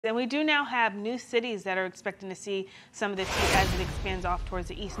And we do now have new cities that are expecting to see some of this heat as it expands off towards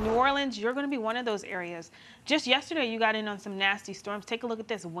the east. New Orleans, you're going to be one of those areas. Just yesterday, you got in on some nasty storms. Take a look at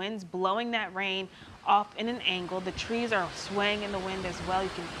this. Winds blowing that rain off in an angle. The trees are swaying in the wind as well.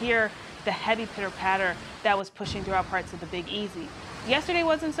 You can hear the heavy pitter-patter that was pushing throughout parts of the Big Easy. Yesterday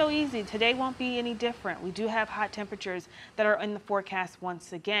wasn't so easy. Today won't be any different. We do have hot temperatures that are in the forecast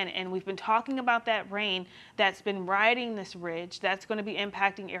once again, and we've been talking about that rain that's been riding this ridge. That's going to be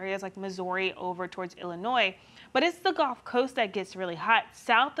impacting areas like Missouri over towards Illinois, but it's the Gulf Coast that gets really hot.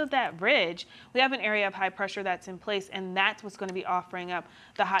 South of that ridge, we have an area of high pressure that's in place, and that's what's going to be offering up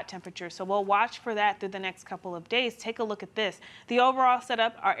the hot temperatures. So we'll watch for that through the next couple of days. Take a look at this. The overall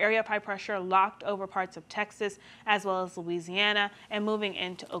setup, our area of high pressure locked over parts of Texas as well as Louisiana and moving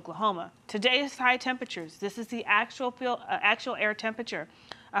into Oklahoma. Today's high temperatures, this is the actual air temperature.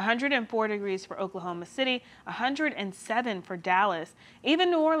 104 degrees for Oklahoma City, 107 for Dallas. Even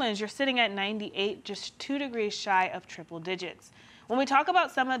New Orleans, you're sitting at 98, just 2 degrees shy of triple digits. When we talk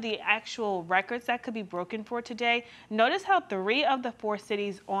about some of the actual records that could be broken for today, notice how 3 of the 4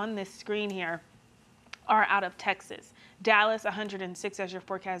 cities on this screen here are out of Texas. Dallas, 106 as your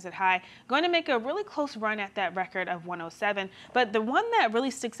forecasted high. Going to make a really close run at that record of 107. But the one that really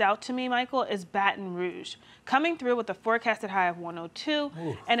sticks out to me, Michael, is Baton Rouge, coming through with a forecasted high of 102.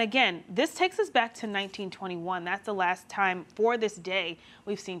 Ooh. And again, this takes us back to 1921. That's the last time for this day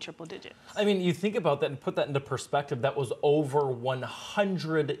we've seen triple digits. I mean, you think about that and put that into perspective. That was over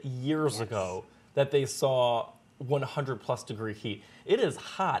 100 years ago that they saw 100+ degree heat. It is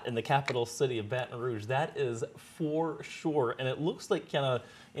hot in the capital city of Baton Rouge. That is for sure. And it looks like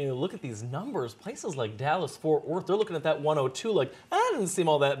look at these numbers. Places like Dallas, Fort Worth, they're looking at that 102 like, that didn't seem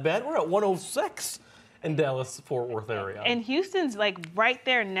all that bad. We're at 106 in Dallas, Fort Worth area. And Houston's like right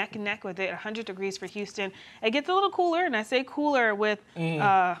there neck and neck with it, 100 degrees for Houston. It gets a little cooler, and I say cooler with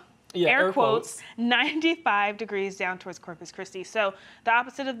air quotes, 95 degrees down towards Corpus Christi. So the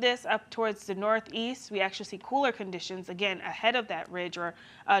opposite of this, up towards the northeast, we actually see cooler conditions. Again, ahead of that ridge or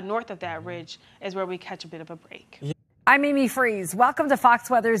north of that ridge is where we catch a bit of a break. I'm Amy Freeze. Welcome to Fox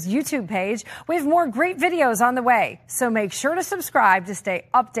Weather's YouTube page. We have more great videos on the way, so make sure to subscribe to stay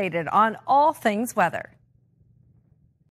updated on all things weather.